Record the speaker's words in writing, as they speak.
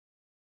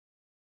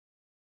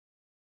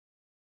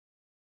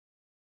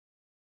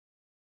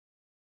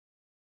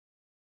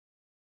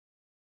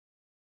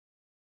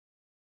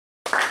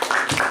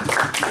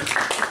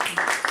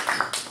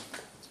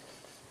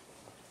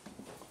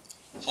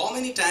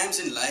many times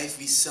in life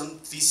we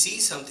see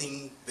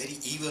something very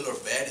evil or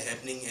bad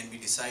happening and we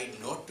decide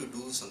not to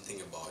do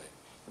something about it.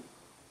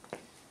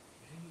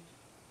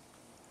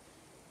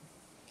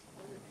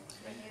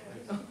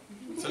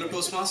 Fellow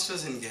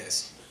Toastmasters and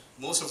guests,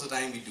 most of the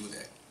time we do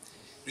that.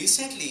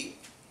 Recently,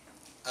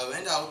 I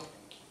went out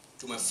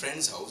to my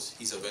friend's house.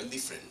 He's a wealthy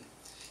friend.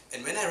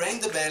 And when I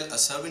rang the bell, a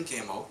servant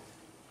came out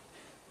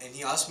and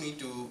he asked me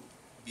to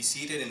be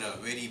seated in a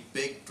very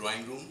big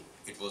drawing room.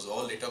 It was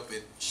all lit up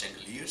with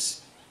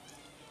chandeliers.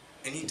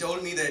 And he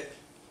told me that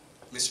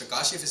Mr.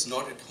 Kashif is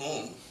not at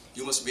home.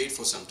 You must wait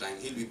for some time.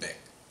 He'll be back.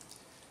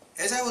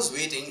 As I was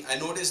waiting, I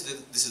noticed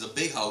that this is a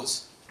big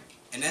house.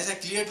 And as I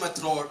cleared my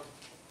throat,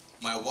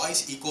 my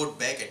voice echoed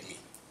back at me.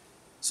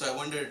 So I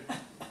wondered,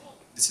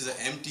 this is an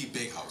empty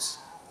big house.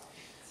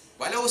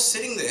 While I was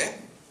sitting there,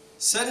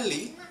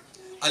 suddenly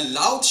a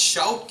loud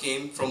shout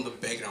came from the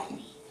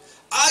background.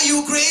 Are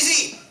you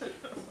crazy?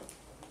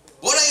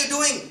 What are you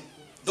doing?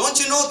 Don't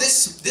you know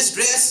this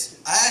dress?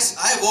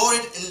 I wore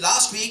it in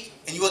last week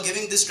and you are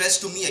giving this dress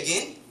to me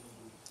again?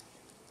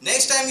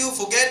 Next time you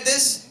forget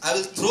this, I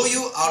will throw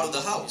you out of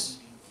the house.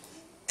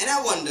 And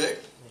I wondered,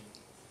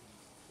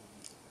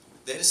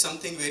 there is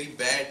something very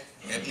bad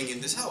happening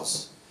in this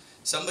house.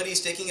 Somebody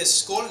is taking a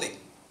scolding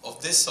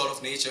of this sort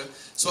of nature.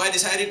 So I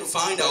decided to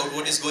find out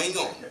what is going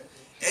on.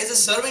 As a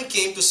servant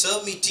came to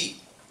serve me tea,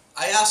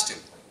 I asked him,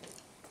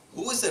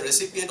 who is the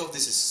recipient of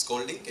this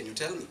scolding? Can you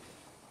tell me?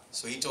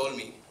 So he told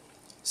me,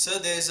 sir,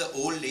 there is an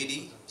old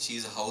lady. She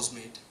is a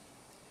housemaid.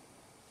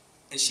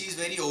 And she is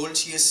very old.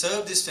 She has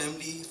served this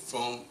family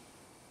from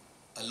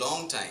a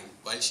long time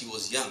while she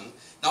was young.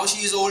 Now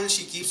she is old.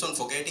 She keeps on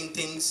forgetting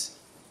things.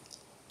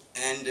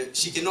 And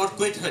she cannot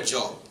quit her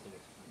job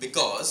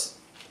because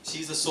she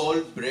is the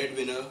sole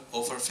breadwinner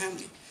of her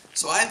family.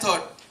 So I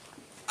thought,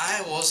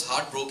 I was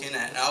heartbroken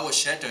and I was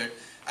shattered.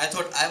 I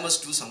thought I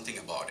must do something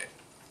about it.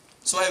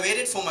 So I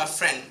waited for my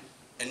friend,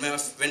 and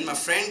when my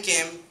friend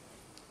came,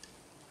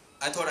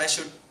 I thought I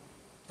should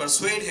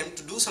persuade him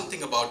to do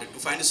something about it, to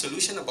find a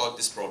solution about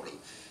this problem.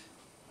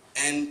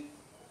 And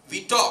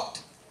we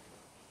talked.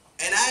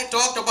 And I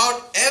talked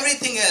about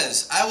everything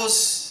else. I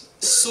was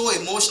so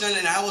emotional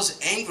and I was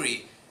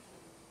angry.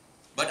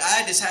 But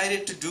I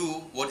decided to do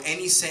what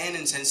any sane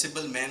and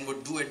sensible man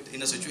would do it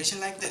in a situation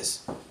like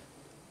this.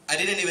 I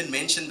didn't even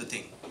mention the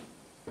thing.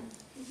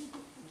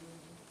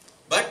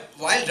 But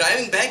while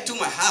driving back to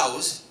my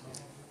house,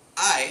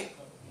 I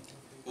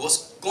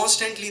was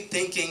constantly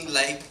thinking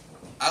like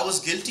I was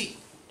guilty.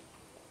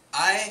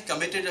 I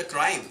committed a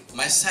crime.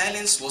 My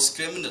silence was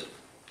criminal.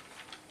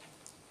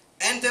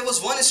 And there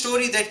was one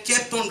story that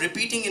kept on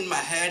repeating in my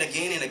head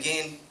again and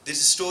again.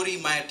 This story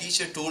my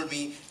teacher told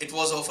me, it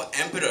was of an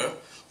emperor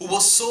who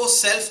was so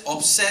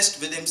self-obsessed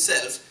with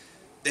himself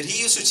that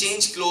he used to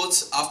change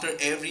clothes after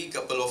every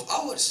couple of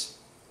hours.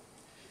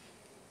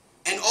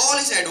 And all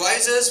his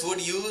advisors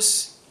would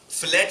use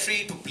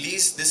flattery to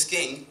please this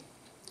king.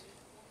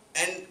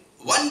 And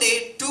one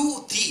day,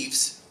 two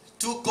thieves,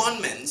 two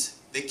conmen,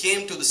 they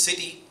came to the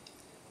city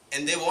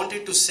and they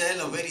wanted to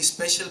sell a very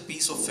special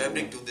piece of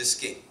fabric to this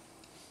king.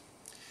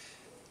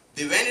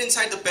 They went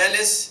inside the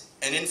palace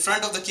and in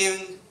front of the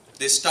king,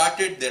 they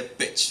started their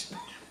pitch.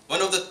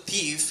 One of the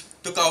thieves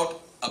took out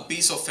a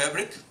piece of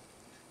fabric.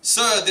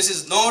 Sir, this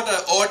is not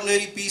an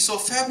ordinary piece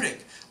of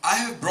fabric. I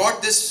have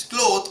brought this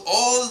cloth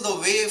all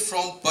the way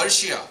from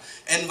Persia.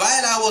 And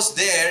while I was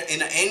there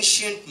in an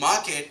ancient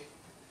market,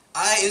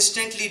 I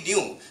instantly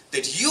knew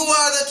that you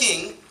are the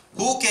king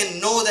who can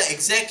know the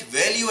exact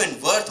value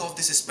and worth of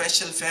this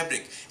special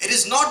fabric. It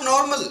is not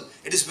normal.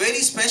 It is very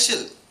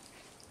special.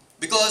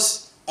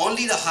 Because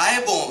only the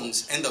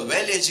high-borns and the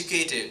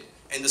well-educated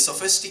and the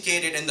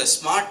sophisticated and the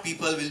smart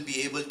people will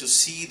be able to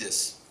see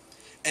this.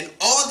 And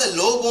all the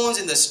low-borns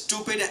and the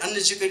stupid and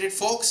uneducated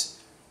folks,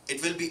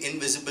 it will be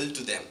invisible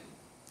to them.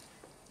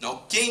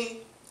 Now king,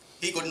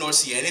 he could not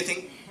see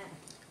anything,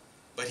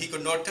 but he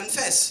could not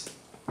confess.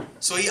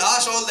 So he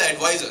asked all the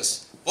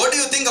advisors, what do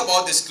you think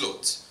about this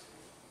clothes?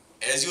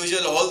 As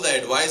usual, all the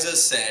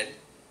advisors said,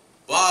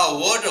 wow,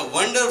 what a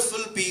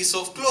wonderful piece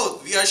of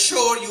cloth. We are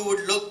sure you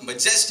would look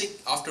majestic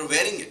after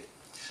wearing it.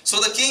 So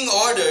the king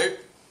ordered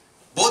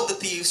both the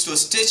thieves to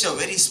stitch a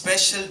very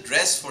special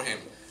dress for him,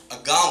 a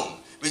gown,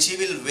 which he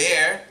will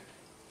wear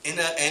in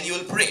an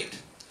annual parade.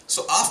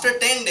 So after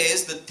 10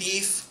 days, the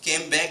thief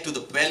came back to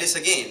the palace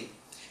again,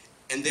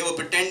 and they were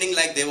pretending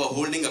like they were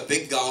holding a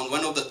big gown.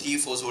 One of the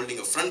thieves was holding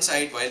a front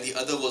side, while the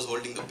other was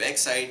holding the back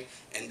side,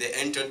 and they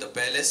entered the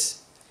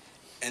palace,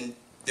 and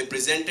they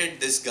presented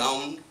this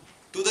gown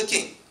to the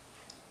king.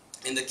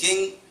 And the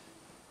king,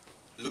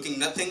 looking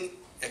nothing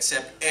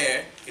except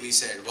air, and he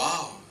said,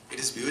 wow,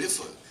 it is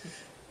beautiful.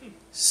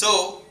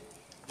 So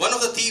one of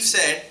the thieves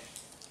said,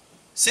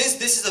 since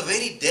this is a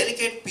very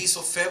delicate piece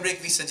of fabric,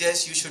 we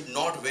suggest you should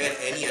not wear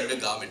any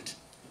undergarment.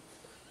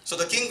 So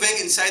the king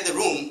went inside the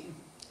room.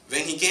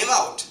 When he came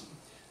out,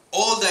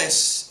 all the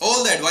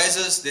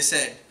advisors, they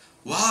said,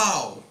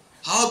 wow,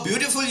 how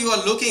beautiful you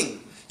are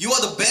looking. You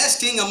are the best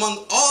king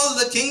among all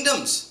the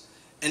kingdoms.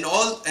 And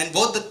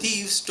both the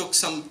thieves took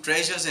some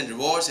treasures and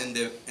rewards and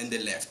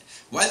they left.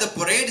 While the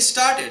parade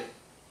started,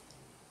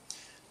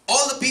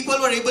 all the people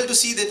were able to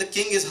see that the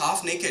king is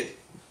half naked,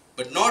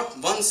 but not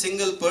one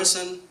single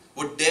person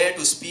would dare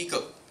to speak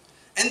up.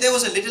 And there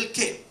was a little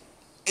kid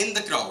in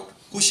the crowd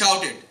who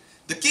shouted,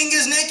 "The king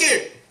is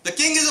naked! The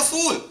king is a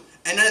fool!"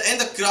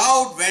 And the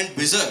crowd went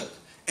berserk.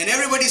 And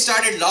everybody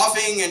started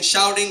laughing and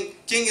shouting,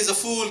 "King is a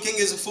fool, king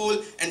is a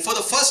fool." And for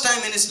the first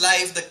time in his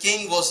life, the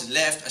king was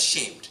left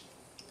ashamed.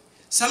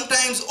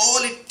 Sometimes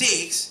all it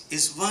takes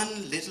is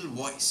one little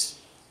voice.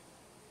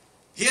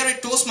 Here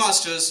at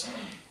Toastmasters,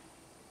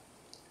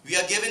 we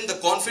are given the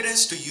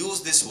confidence to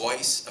use this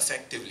voice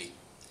effectively.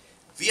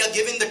 We are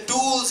given the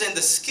tools and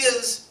the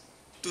skills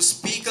to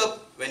speak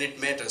up when it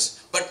matters.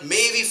 But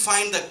may we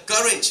find the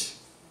courage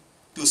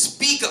to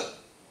speak up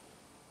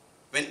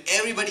when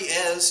everybody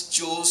else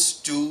chose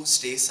to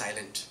stay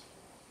silent.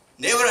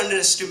 Never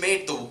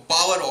underestimate the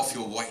power of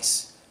your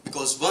voice,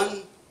 because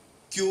one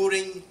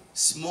curing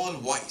small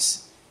voice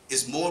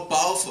is more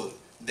powerful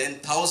than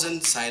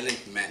 1,000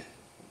 silent men.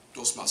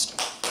 Toastmaster.